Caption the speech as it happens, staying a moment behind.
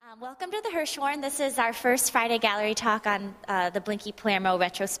Welcome to the Hirshhorn. This is our first Friday gallery talk on the Blinky Palermo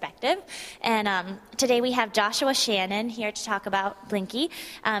retrospective. And today we have Joshua Shannon here to talk about Blinky.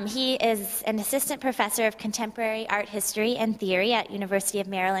 He is an assistant professor of contemporary art history and theory at University of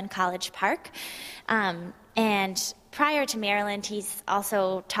Maryland College Park. And prior to Maryland, he's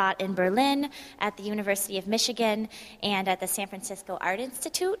also taught in Berlin, at the University of Michigan, and at the San Francisco Art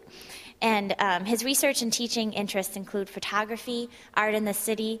Institute. And his research and teaching interests include photography, art in the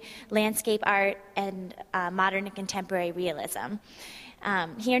city, landscape art, and modern and contemporary realism.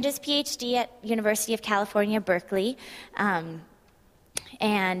 He earned his PhD at University of California, Berkeley.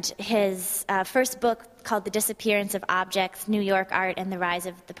 And his first book, called The Disappearance of Objects, New York Art and the Rise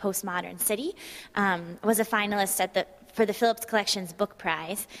of the Postmodern City, was a finalist for the Phillips Collections Book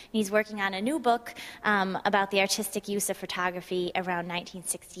Prize. And he's working on a new book about the artistic use of photography around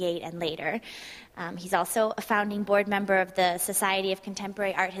 1968 and later. He's also a founding board member of the Society of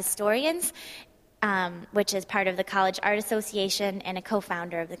Contemporary Art Historians, which is part of the College Art Association, and a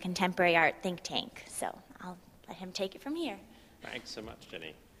co-founder of the Contemporary Art think tank. So I'll let him take it from here. Thanks so much,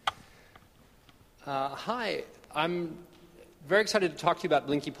 Jenny. Hi, I'm very excited to talk to you about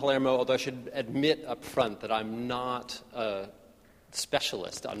Blinky Palermo, although I should admit up front that I'm not a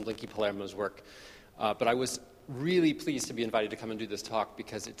specialist on Blinky Palermo's work. But I was really pleased to be invited to come and do this talk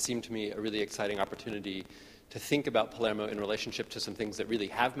because it seemed to me a really exciting opportunity to think about Palermo in relationship to some things that really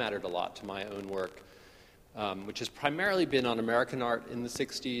have mattered a lot to my own work, which has primarily been on American art in the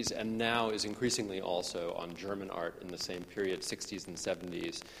 60s and now is increasingly also on German art in the same period, 60s and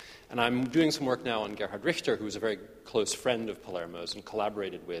 70s. And I'm doing some work now on Gerhard Richter, who was a very close friend of Palermo's and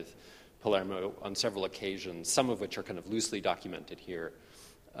collaborated with Palermo on several occasions, some of which are kind of loosely documented here.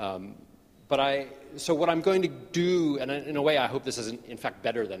 So what I'm going to do, and in a way I hope this is in fact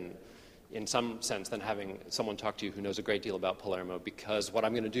better than, in some sense, than having someone talk to you who knows a great deal about Palermo, because what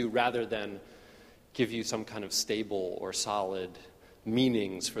I'm going to do, rather than give you some kind of stable or solid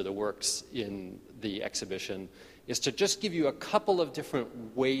meanings for the works in the exhibition, is to just give you a couple of different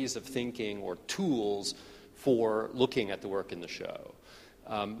ways of thinking or tools for looking at the work in the show.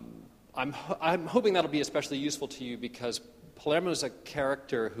 I'm hoping that'll be especially useful to you because Palermo is a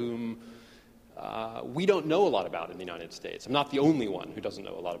character whom we don't know a lot about in the United States. I'm not the only one who doesn't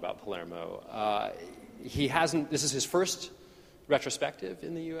know a lot about Palermo. This is his first retrospective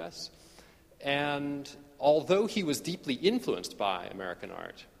in the U.S., and although he was deeply influenced by American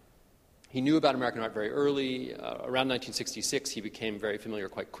art, he knew about American art very early. Around 1966, he became very familiar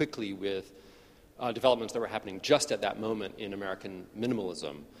quite quickly with developments that were happening just at that moment in American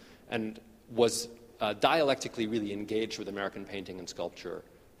minimalism, and was dialectically really engaged with American painting and sculpture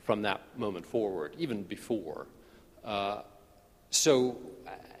from that moment forward, even before. So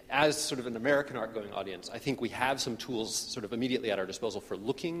as sort of an American art-going audience, I think we have some tools sort of immediately at our disposal for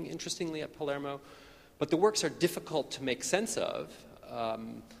looking interestingly at Palermo, but the works are difficult to make sense of,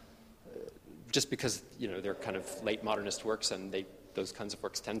 just because they're kind of late modernist works, and those kinds of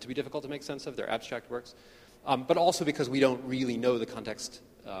works tend to be difficult to make sense of. They're abstract works, but also because we don't really know the context,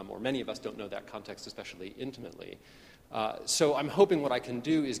 or many of us don't know that context especially intimately. So I'm hoping what I can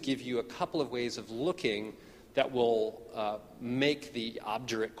do is give you a couple of ways of looking that will make the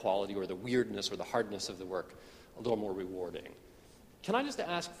obdurate quality or the weirdness or the hardness of the work a little more rewarding. Can I just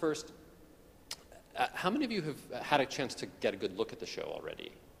ask first, how many of you have had a chance to get a good look at the show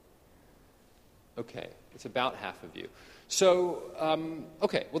already? Okay, it's about half of you. So,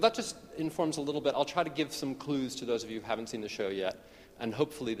 okay, well that just informs a little bit. I'll try to give some clues to those of you who haven't seen the show yet, and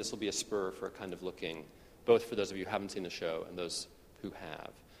hopefully this will be a spur for kind of looking, both for those of you who haven't seen the show and those who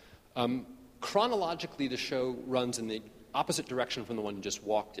have. Chronologically, the show runs in the opposite direction from the one you just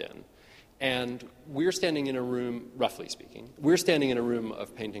walked in. And we're standing in a room, roughly speaking, we're standing in a room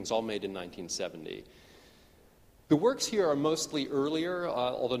of paintings all made in 1970. The works here are mostly earlier,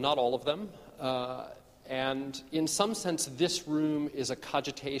 although not all of them. And in some sense, this room is a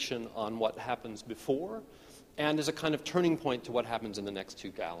cogitation on what happens before and is a kind of turning point to what happens in the next two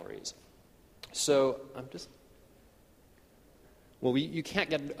galleries. So you can't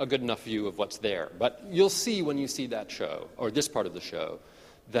get a good enough view of what's there, but you'll see when you see that show, or this part of the show,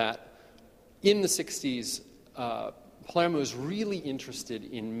 that in the 60s, Palermo is really interested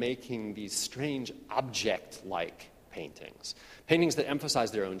in making these strange object-like paintings. Paintings that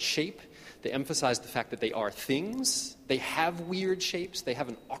emphasize their own shape. They emphasize the fact that they are things. They have weird shapes. They have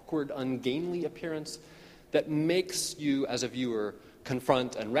an awkward, ungainly appearance that makes you, as a viewer,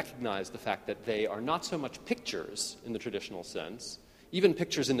 confront and recognize the fact that they are not so much pictures in the traditional sense, even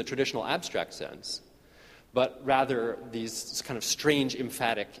pictures in the traditional abstract sense, but rather these kind of strange,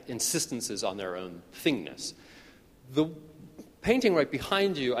 emphatic insistences on their own thingness. The painting right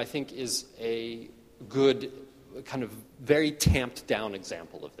behind you, I think, is a good kind of very tamped down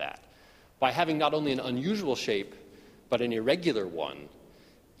example of that. By having not only an unusual shape, but an irregular one,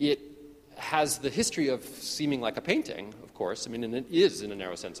 it has the history of seeming like a painting, of course. I mean, and it is, in a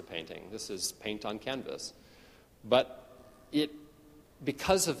narrow sense, a painting. This is paint on canvas. But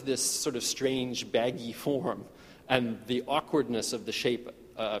because of this sort of strange, baggy form and the awkwardness of the shape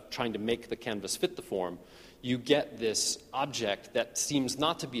trying to make the canvas fit the form, you get this object that seems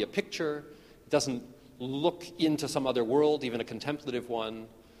not to be a picture, doesn't look into some other world, even a contemplative one,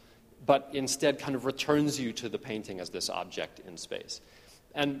 but instead kind of returns you to the painting as this object in space.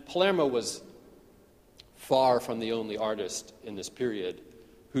 And Palermo was far from the only artist in this period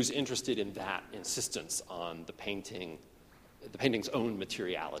who's interested in that insistence on the painting's own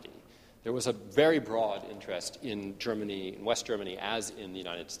materiality. There was a very broad interest in Germany, in West Germany, as in the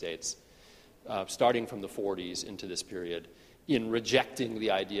United States, starting from the 40s into this period, in rejecting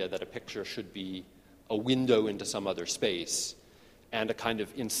the idea that a picture should be a window into some other space, and a kind of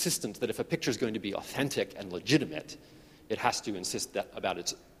insistence that if a picture is going to be authentic and legitimate, it has to insist about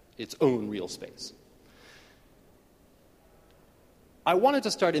its own real space. I wanted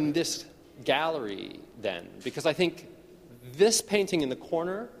to start in this gallery then, because I think this painting in the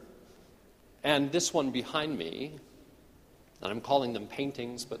corner and this one behind me, and I'm calling them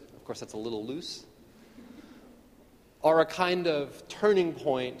paintings, but of course that's a little loose, are a kind of turning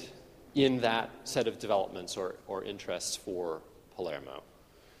point in that set of developments or interests for Palermo.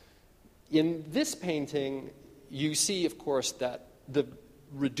 In this painting, you see, of course, that the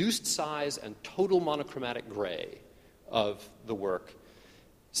reduced size and total monochromatic gray of the work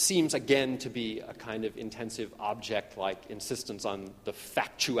seems again to be a kind of intensive object-like insistence on the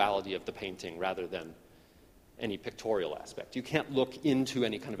factuality of the painting rather than any pictorial aspect. You can't look into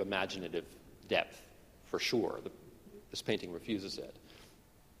any kind of imaginative depth, for sure. This painting refuses it.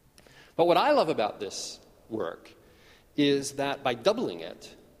 But what I love about this work is that by doubling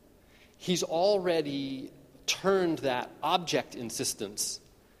it, he's already turned that object insistence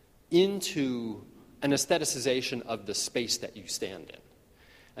into an aestheticization of the space that you stand in.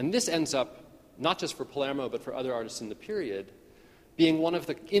 And this ends up, not just for Palermo, but for other artists in the period, being one of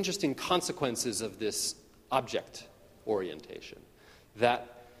the interesting consequences of this object orientation.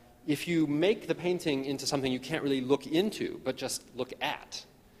 That if you make the painting into something you can't really look into, but just look at,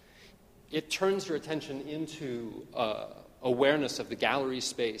 it turns your attention into awareness of the gallery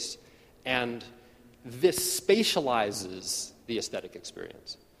space, and this spatializes the aesthetic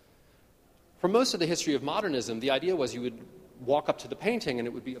experience. For most of the history of modernism, the idea was you would walk up to the painting and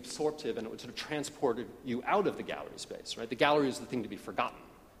it would be absorptive and it would sort of transport you out of the gallery space, right? The gallery is the thing to be forgotten.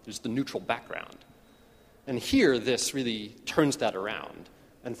 There's the neutral background. And here, this really turns that around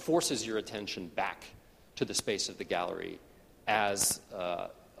and forces your attention back to the space of the gallery as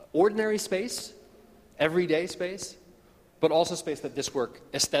ordinary space, everyday space, but also space that this work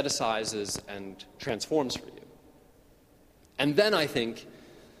aestheticizes and transforms for you. And then I think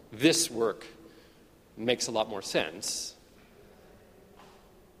this work makes a lot more sense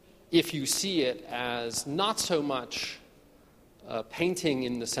if you see it as not so much painting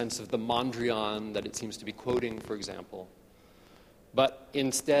in the sense of the Mondrian that it seems to be quoting, for example, but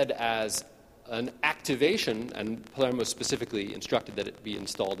instead as an activation, and Palermo specifically instructed that it be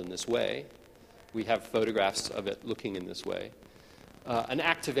installed in this way. We have photographs of it looking in this way. An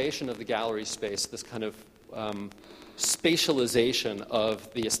activation of the gallery space, this kind of spatialization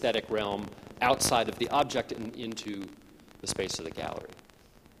of the aesthetic realm outside of the object and into the space of the gallery.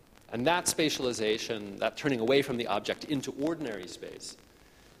 And that spatialization, that turning away from the object into ordinary space,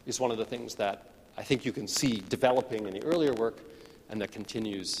 is one of the things that I think you can see developing in the earlier work and that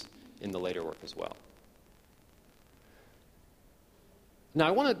continues in the later work as well. Now,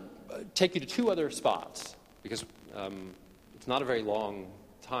 I want to take you to two other spots, because it's not a very long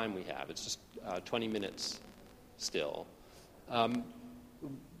time we have. It's just 20 minutes still.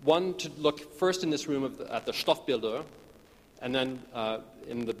 One, to look first in this room at the Stoffbilder, and then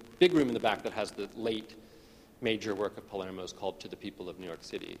in the big room in the back that has the late major work of Palermo's called To the People of New York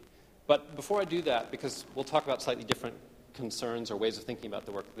City. But before I do that, because we'll talk about slightly different concerns or ways of thinking about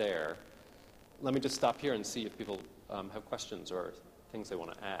the work there, let me just stop here and see if people have questions or things they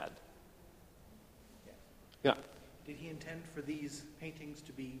want to add. Yeah. Did he intend for these paintings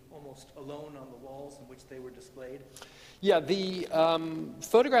to be almost alone on the walls in which they were displayed? Yeah, the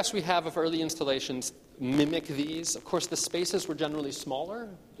photographs we have of early installations mimic these. Of course, the spaces were generally smaller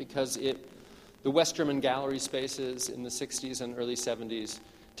because the West German gallery spaces in the 60s and early 70s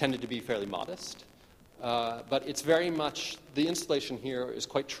tended to be fairly modest. But it's very much, the installation here is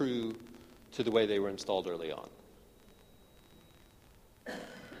quite true to the way they were installed early on.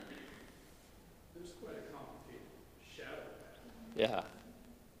 Yeah.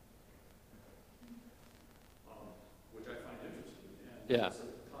 Which I find interesting. And Yeah. it sort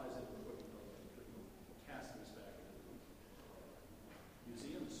of ties into what casting us back into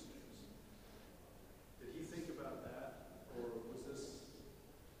museum space. Did he think about that, or was this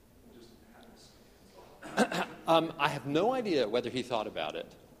just happenstance? I have no idea whether he thought about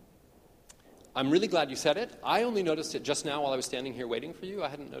it. I'm really glad you said it. I only noticed it just now while I was standing here waiting for you. I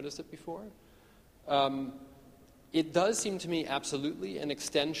hadn't noticed it before. It does seem to me absolutely an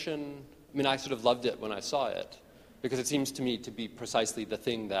extension. I mean, I sort of loved it when I saw it, because it seems to me to be precisely the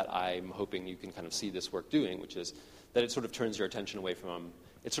thing that I'm hoping you can kind of see this work doing, which is that it sort of turns your attention away from,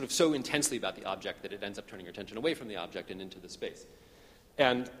 it's sort of so intensely about the object that it ends up turning your attention away from the object and into the space.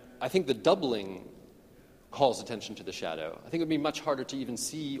 And I think the doubling calls attention to the shadow. I think it would be much harder to even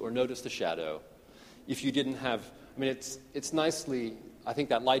see or notice the shadow if you didn't have, I mean, it's nicely, I think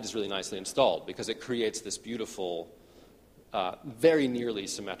that light is really nicely installed because it creates this beautiful, very nearly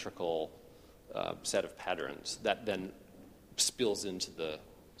symmetrical set of patterns that then spills into the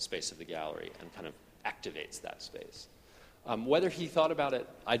space of the gallery and kind of activates that space. Whether he thought about it,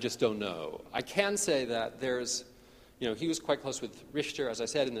 I just don't know. I can say that there's, he was quite close with Richter, as I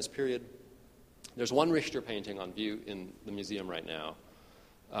said, in this period. There's one Richter painting on view in the museum right now.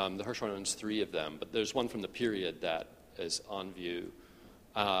 The Hirshhorn owns 3 of them, but there's one from the period that is on view.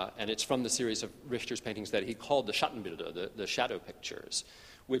 And it's from the series of Richter's paintings that he called the Schattenbilder, the shadow pictures,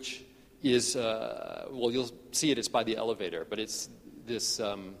 which is, you'll see it's by the elevator, but it's this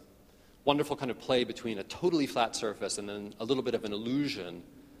wonderful kind of play between a totally flat surface and then a little bit of an illusion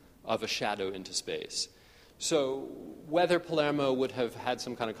of a shadow into space. So whether Palermo would have had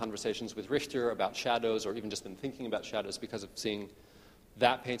some kind of conversations with Richter about shadows or even just been thinking about shadows because of seeing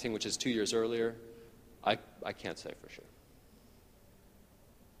that painting, which is 2 years earlier, I can't say for sure.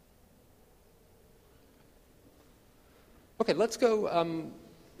 Okay, let's go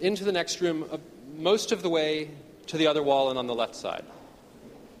into the next room, most of the way to the other wall and on the left side.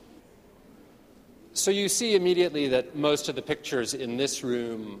 So you see immediately that most of the pictures in this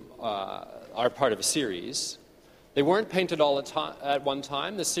room are part of a series. They weren't painted all at one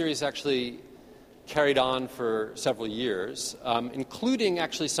time. The series actually carried on for several years, including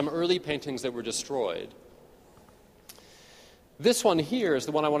actually some early paintings that were destroyed. This one here is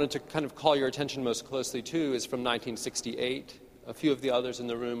the one I wanted to kind of call your attention most closely to, is from 1968. A few of the others in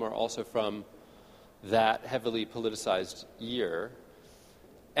the room are also from that heavily politicized year.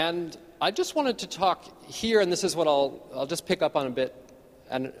 And I just wanted to talk here, and this is what I'll just pick up on a bit,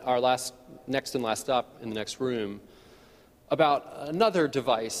 and our next and last stop in the next room, about another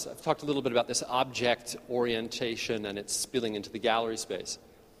device. I've talked a little bit about this object orientation and its spilling into the gallery space.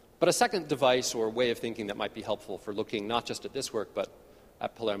 But a second device or way of thinking that might be helpful for looking not just at this work, but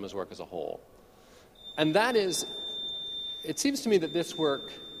at Palermo's work as a whole. And that is, it seems to me that this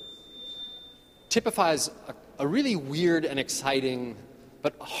work typifies a really weird and exciting,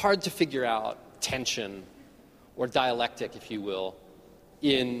 but hard to figure out tension or dialectic, if you will,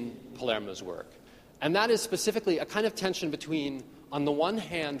 in Palermo's work. And that is specifically a kind of tension between, on the one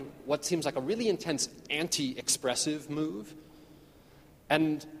hand, what seems like a really intense anti-expressive move,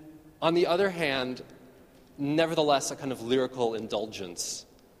 and on the other hand, nevertheless, a kind of lyrical indulgence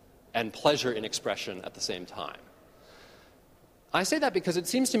and pleasure in expression at the same time. I say that because it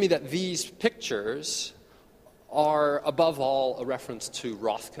seems to me that these pictures are, above all, a reference to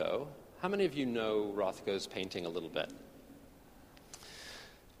Rothko. How many of you know Rothko's painting a little bit?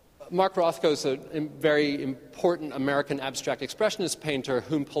 Mark Rothko is a very important American abstract expressionist painter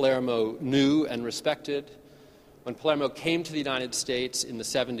whom Palermo knew and respected. When Palermo came to the United States in the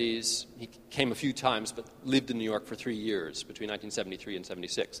 70s, he came a few times, but lived in New York for 3 years, between 1973 and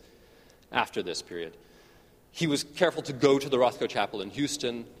 76, after this period. He was careful to go to the Rothko Chapel in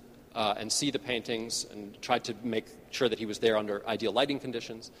Houston and see the paintings and tried to make sure that he was there under ideal lighting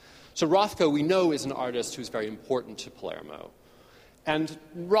conditions. So Rothko, we know, is an artist who's very important to Palermo. And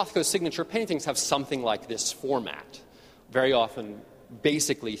Rothko's signature paintings have something like this format, very often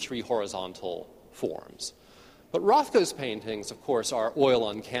basically 3 horizontal forms. But Rothko's paintings, of course, are oil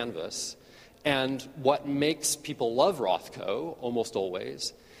on canvas, and what makes people love Rothko, almost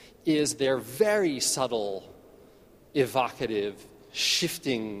always, is their very subtle, evocative,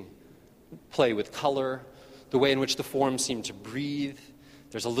 shifting play with color, the way in which the forms seem to breathe.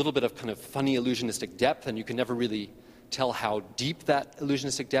 There's a little bit of kind of funny illusionistic depth, and you can never really tell how deep that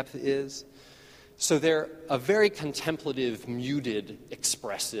illusionistic depth is. So they're a very contemplative, muted,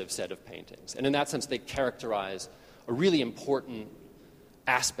 expressive set of paintings. And in that sense, they characterize a really important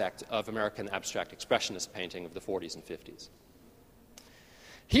aspect of American abstract expressionist painting of the 40s and 50s.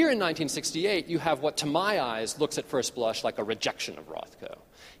 Here in 1968, you have what, to my eyes, looks at first blush like a rejection of Rothko.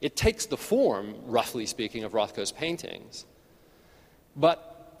 It takes the form, roughly speaking, of Rothko's paintings.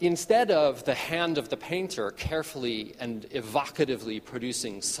 But instead of the hand of the painter carefully and evocatively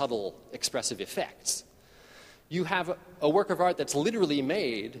producing subtle expressive effects, you have a work of art that's literally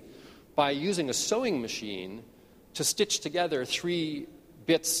made by using a sewing machine to stitch together 3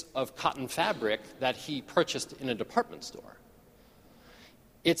 bits of cotton fabric that he purchased in a department store.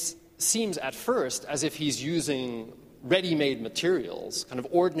 It seems at first as if he's using ready-made materials, kind of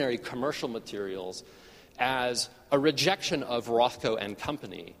ordinary commercial materials, as a rejection of Rothko and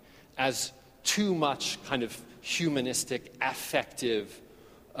company, as too much kind of humanistic, affective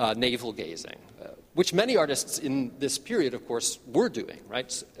navel-gazing, which many artists in this period, of course, were doing,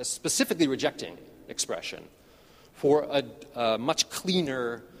 right? Specifically rejecting expression for a much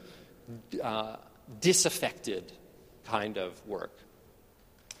cleaner, disaffected kind of work.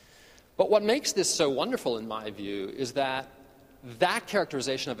 But what makes this so wonderful, in my view, is that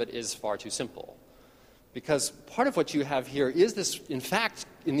characterization of it is far too simple. Because part of what you have here is this, in fact,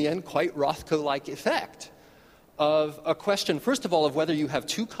 in the end, quite Rothko-like effect of a question, first of all, of whether you have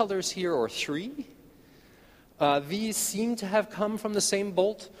 2 colors here or 3. These seem to have come from the same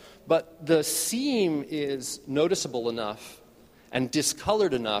bolt, but the seam is noticeable enough and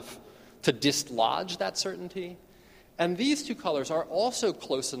discolored enough to dislodge that certainty. And these 2 colors are also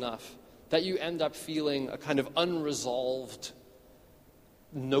close enough that you end up feeling a kind of unresolved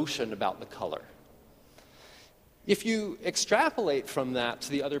notion about the color. If you extrapolate from that to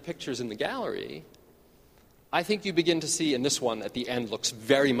the other pictures in the gallery, I think you begin to see, and this one at the end looks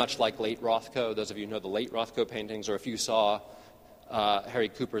very much like late Rothko, those of you who know the late Rothko paintings, or if you saw Harry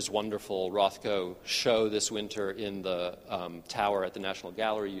Cooper's wonderful Rothko show this winter in the tower at the National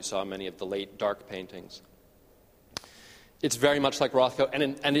Gallery, you saw many of the late dark paintings. It's very much like Rothko,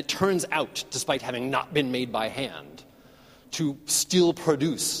 and it turns out, despite having not been made by hand, to still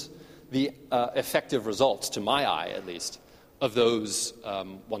produce the effective results, to my eye at least, of those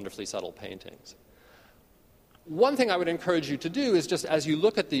wonderfully subtle paintings. One thing I would encourage you to do is just as you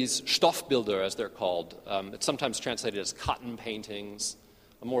look at these Stoffbilder, as they're called, it's sometimes translated as cotton paintings.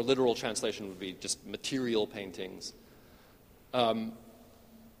 A more literal translation would be just material paintings.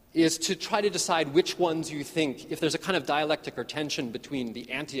 Is to try to decide which ones you think, if there's a kind of dialectic or tension between the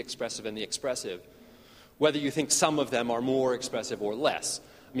anti-expressive and the expressive, whether you think some of them are more expressive or less.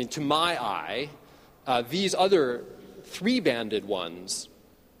 I mean, to my eye, these other 3-banded ones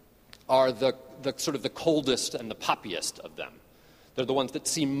are the sort of the coldest and the poppiest of them. They're the ones that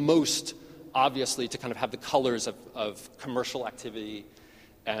seem most obviously to kind of have the colors of commercial activity,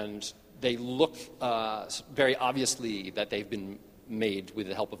 and they look very obviously that they've been made with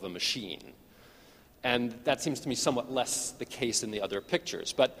the help of a machine. And that seems to me somewhat less the case in the other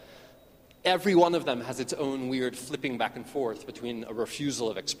pictures. But every one of them has its own weird flipping back and forth between a refusal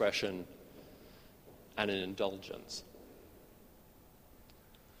of expression and an indulgence.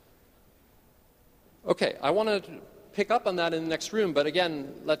 Okay, I want to pick up on that in the next room, but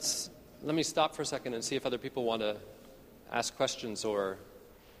again, let me stop for a second and see if other people want to ask questions or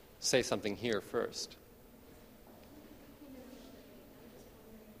say something here first.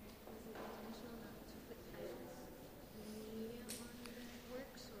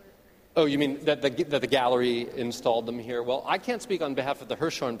 Oh, you mean that the gallery installed them here? Well, I can't speak on behalf of the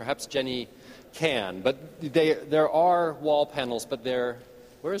Hirshhorn. Perhaps Jenny can. But there are wall panels, but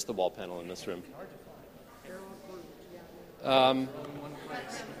where is the wall panel in this room?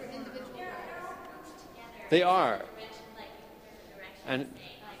 They are. And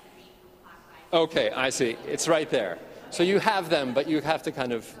okay, I see. It's right there. So you have them, but you have to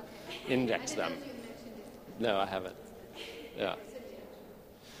kind of index them. No, I haven't. Yeah.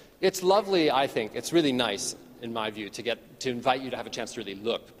 It's lovely, I think. It's really nice, in my view, to invite you to have a chance to really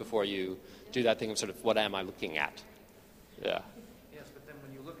look before you do that thing of sort of, what am I looking at? Yeah. Yes, but then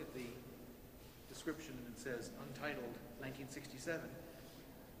when you look at the description and it says Untitled 1967.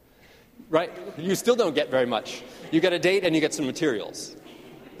 Right. You still don't get very much. You get a date and you get some materials,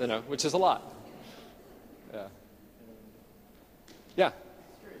 which is a lot. Yeah. Yeah.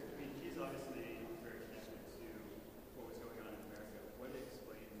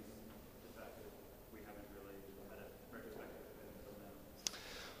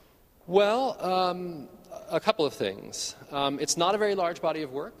 Well, a couple of things. It's not a very large body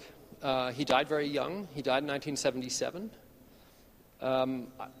of work. He died very young. He died in 1977.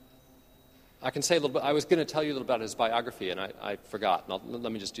 I can say a little bit. I was going to tell you a little about his biography, and I forgot. And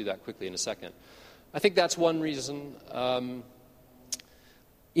let me just do that quickly in a second. I think that's one reason.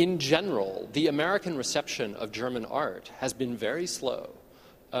 In general, the American reception of German art has been very slow.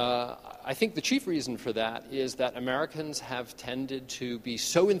 I think the chief reason for that is that Americans have tended to be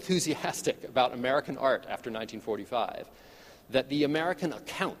so enthusiastic about American art after 1945 that the American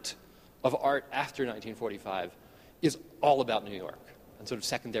account of art after 1945 is all about New York and sort of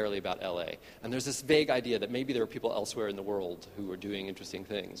secondarily about LA. And there's this vague idea that maybe there are people elsewhere in the world who are doing interesting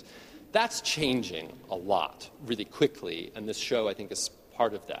things. That's changing a lot really quickly, and this show, I think, is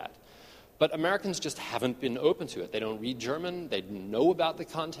part of that. But Americans just haven't been open to it. They don't read German. They know about the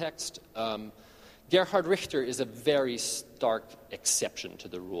context. Gerhard Richter is a very stark exception to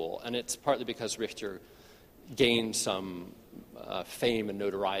the rule, and it's partly because Richter gained some fame and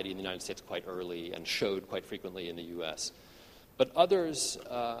notoriety in the United States quite early and showed quite frequently in the U.S. But others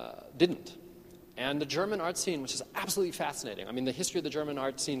didn't. And the German art scene, which is absolutely fascinating. I mean, the history of the German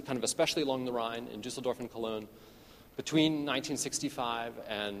art scene, kind of especially along the Rhine, in Düsseldorf and Cologne, between 1965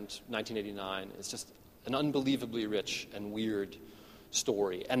 and 1989 is just an unbelievably rich and weird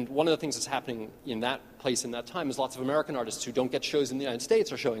story. And one of the things that's happening in that place in that time is lots of American artists who don't get shows in the United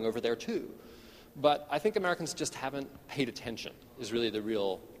States are showing over there too. But I think Americans just haven't paid attention is really the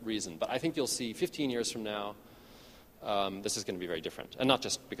real reason. But I think you'll see 15 years from now, this is going to be very different. And not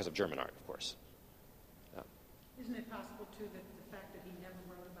just because of German art, of course. Yeah. Isn't it possible, too, that the fact that he never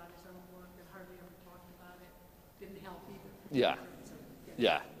wrote about his own work and hardly ever talked about it didn't help either?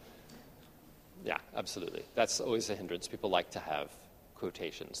 Yeah, absolutely. That's always a hindrance. People like to have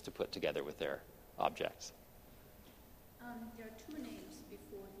quotations to put together with their objects. There are two names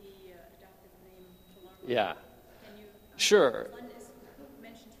before he adopted the name Palermo. Yeah. Can you, Sure. One is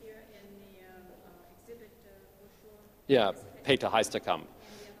mentioned here in the exhibit brochure. Yeah, Peter Heisterkamp. And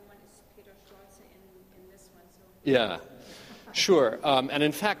the other one is Peter Schwarze in this one. So. Yeah. Sure. And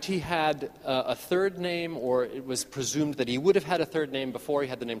in fact, he had a third name, or it was presumed that he would have had a third name before he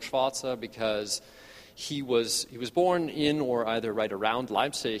had the name Schwarze, because he was born in or either right around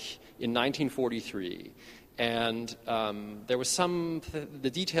Leipzig in 1943. And there was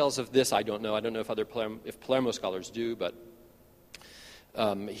the details of this I don't know. I don't know if Palermo scholars do, but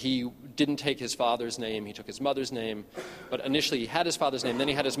he didn't take his father's name, he took his mother's name, but initially he had his father's name, then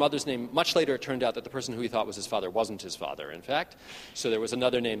he had his mother's name. Much later it turned out that the person who he thought was his father wasn't his father, in fact. So there was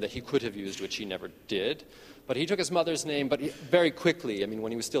another name that he could have used, which he never did. But he took his mother's name, but very quickly, I mean,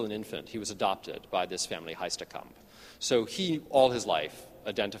 when he was still an infant, he was adopted by this family, Heisterkamp. So he, all his life,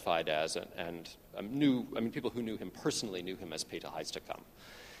 identified as and people who knew him personally knew him as Peter Heisterkamp.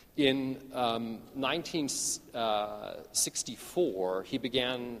 In 1964, he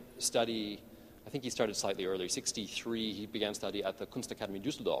began study, I think he started slightly earlier, 63, he began study at the Kunstakademie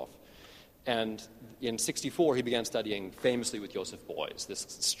Düsseldorf. And in 64, he began studying famously with Joseph Beuys, this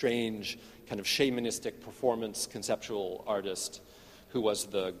strange kind of shamanistic performance conceptual artist who was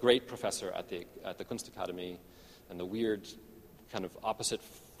the great professor at the Kunstakademie and the weird kind of opposite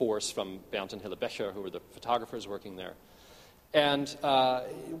force from Bernd and Hille Becher, who were the photographers working there. And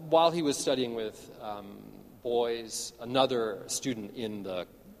while he was studying with Beuys, another student in the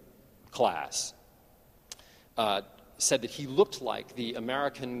class said that he looked like the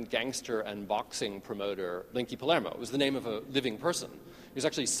American gangster and boxing promoter Blinky Palermo. It was the name of a living person. He was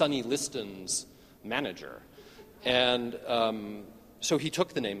actually Sonny Liston's manager. And so he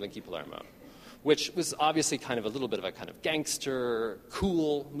took the name Blinky Palermo, which was obviously kind of a little bit of a kind of gangster,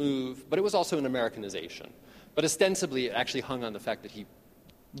 cool move, but it was also an Americanization. But ostensibly, it actually hung on the fact that he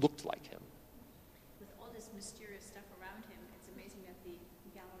looked like him. With all this mysterious stuff around him, it's amazing that the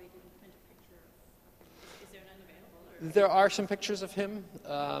gallery didn't print a picture of him. Is there none available? Or? There are some pictures of him.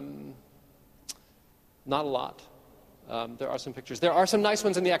 Not a lot. There are some pictures. There are some nice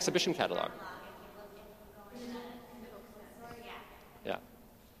ones in the exhibition catalog. Yeah.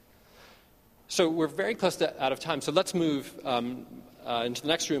 So we're very close to out of time. So let's move into the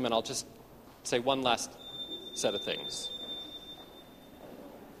next room, and I'll just say one last set of things.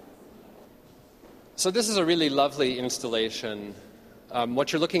 So this is a really lovely installation.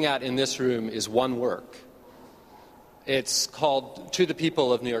 What you're looking at in this room is one work. It's called To the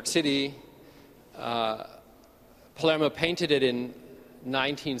People of New York City. Palermo painted it in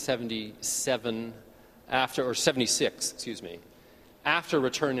 1977, after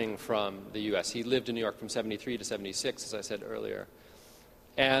returning from the U.S. He lived in New York from 73 to 76, as I said earlier.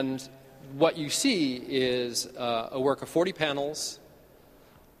 And what you see is a work of 40 panels,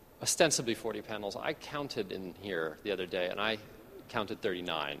 ostensibly 40 panels. I counted in here the other day, and I counted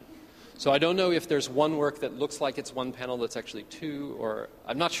 39. So I don't know if there's one work that looks like it's one panel that's actually two, or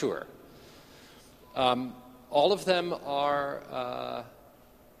I'm not sure. All of them are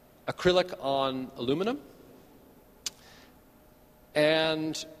acrylic on aluminum.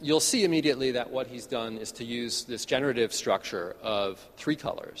 And you'll see immediately that what he's done is to use this generative structure of 3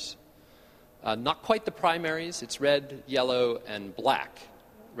 colors. Not quite the primaries. It's red, yellow, and black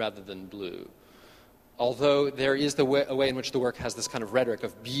rather than blue. Although there is a way in which the work has this kind of rhetoric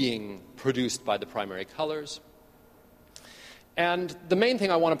of being produced by the primary colors. And the main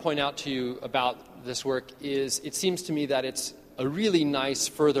thing I want to point out to you about this work is it seems to me that it's a really nice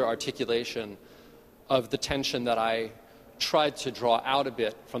further articulation of the tension that I tried to draw out a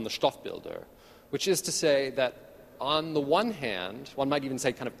bit from the Stoffbilder, which is to say that on the one hand, one might even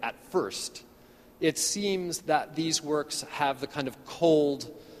say kind of at first, it seems that these works have the kind of cold,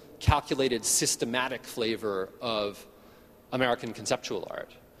 calculated, systematic flavor of American conceptual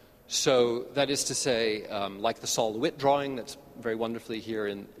art. So that is to say, like the Sol LeWitt drawing that's very wonderfully here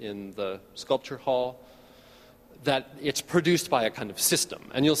in the sculpture hall, that it's produced by a kind of system.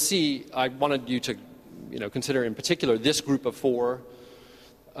 And you'll see, I wanted you to consider in particular this group of 4.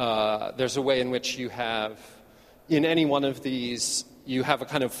 There's a way in which you have, in any one of these, you have a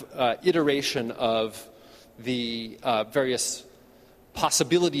kind of iteration of the various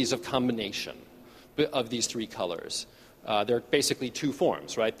possibilities of combination of these 3 colors. There are basically 2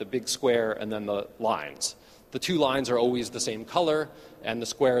 forms, right? The big square and then the lines. The 2 lines are always the same color, and the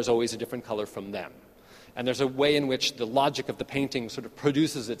square is always a different color from them. And there's a way in which the logic of the painting sort of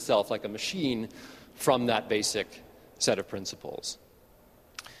produces itself like a machine from that basic set of principles.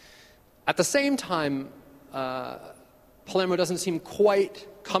 At the same time, Palermo doesn't seem quite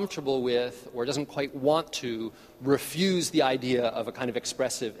comfortable with, or doesn't quite want to, refuse the idea of a kind of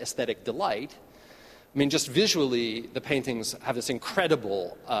expressive aesthetic delight. I mean, just visually, the paintings have this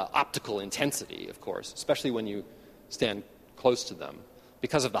incredible optical intensity, of course, especially when you stand close to them,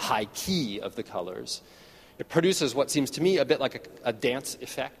 because of the high key of the colors. It produces what seems to me a bit like a dance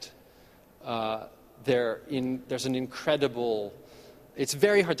effect. There's an incredible... It's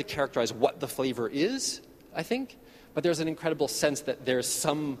very hard to characterize what the flavor is, I think, but there's an incredible sense that there's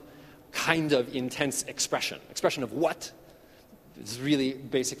some kind of intense expression of what is really,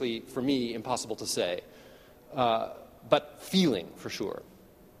 basically, for me, impossible to say, but feeling, for sure.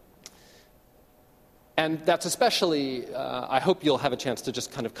 And that's especially, I hope you'll have a chance to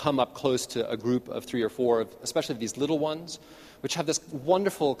just kind of come up close to a group of 3 or 4, especially these little ones, which have this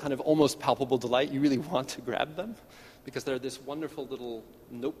wonderful kind of almost palpable delight. You really want to grab them because they're this wonderful little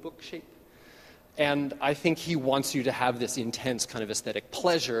notebook shape. And I think he wants you to have this intense kind of aesthetic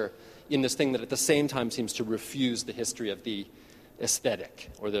pleasure in this thing that at the same time seems to refuse the history of the aesthetic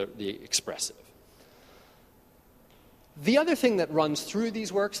or the expressive. The other thing that runs through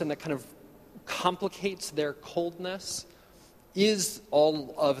these works and that kind of complicates their coldness is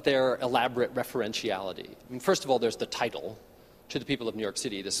all of their elaborate referentiality. I mean, first of all, there's the title, To the People of New York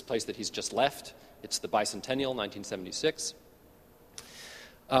City, this place that he's just left. It's the Bicentennial, 1976.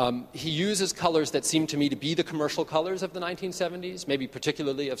 He uses colors that seem to me to be the commercial colors of the 1970s, maybe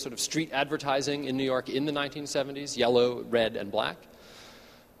particularly of sort of street advertising in New York in the 1970s, yellow, red, and black.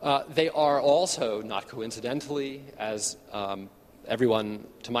 They are also, not coincidentally, as everyone,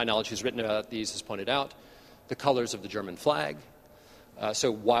 to my knowledge, who's written about these has pointed out, the colors of the German flag.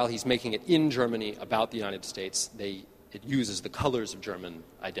 So while he's making it in Germany about the United States, it uses the colors of German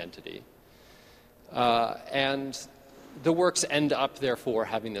identity. And the works end up, therefore,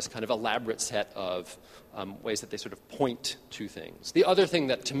 having this kind of elaborate set of ways that they sort of point to things. The other thing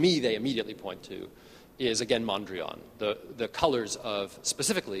that, to me, they immediately point to is, again, Mondrian, the colors of,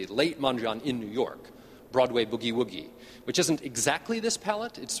 specifically, late Mondrian in New York, Broadway boogie-woogie, which isn't exactly this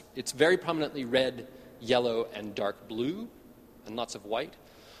palette. It's very prominently red, yellow, and dark blue, and lots of white.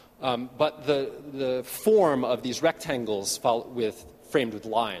 But the form of these rectangles framed with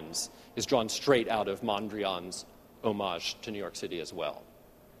lines is drawn straight out of Mondrian's homage to New York City as well.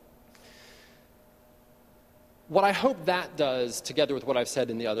 What I hope that does, together with what I've said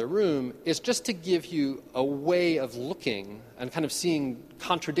in the other room, is just to give you a way of looking and kind of seeing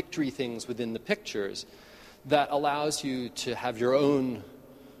contradictory things within the pictures that allows you to have your own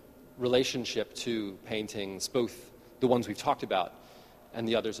relationship to paintings, both the ones we've talked about and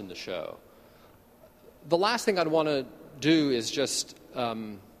the others in the show. The last thing I'd want to do is just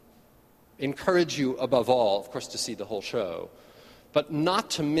encourage you, above all, of course, to see the whole show, but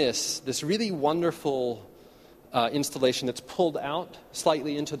not to miss this really wonderful installation that's pulled out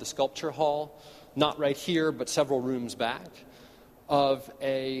slightly into the sculpture hall, not right here, but several rooms back, of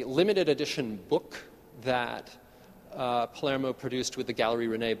a limited edition book that Palermo produced with the Gallery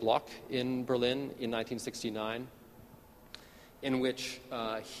René Bloch in Berlin in 1969, in which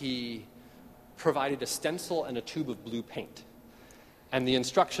he provided a stencil and a tube of blue paint. And the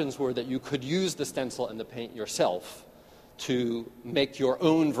instructions were that you could use the stencil and the paint yourself to make your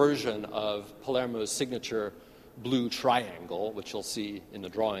own version of Palermo's signature blue triangle, which you'll see in the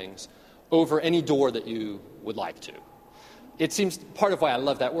drawings, over any door that you would like to. It seems part of why I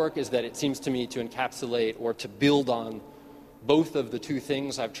love that work is that it seems to me to encapsulate or to build on both of the two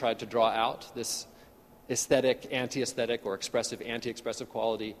things I've tried to draw out, this aesthetic, anti-aesthetic, or expressive, anti-expressive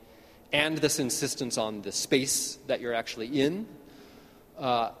quality, and this insistence on the space that you're actually in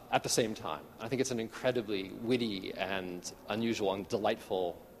at the same time. I think it's an incredibly witty and unusual and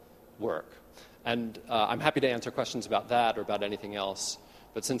delightful work. And I'm happy to answer questions about that or about anything else,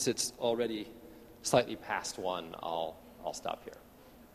 but since it's already slightly past 1, I'll stop here.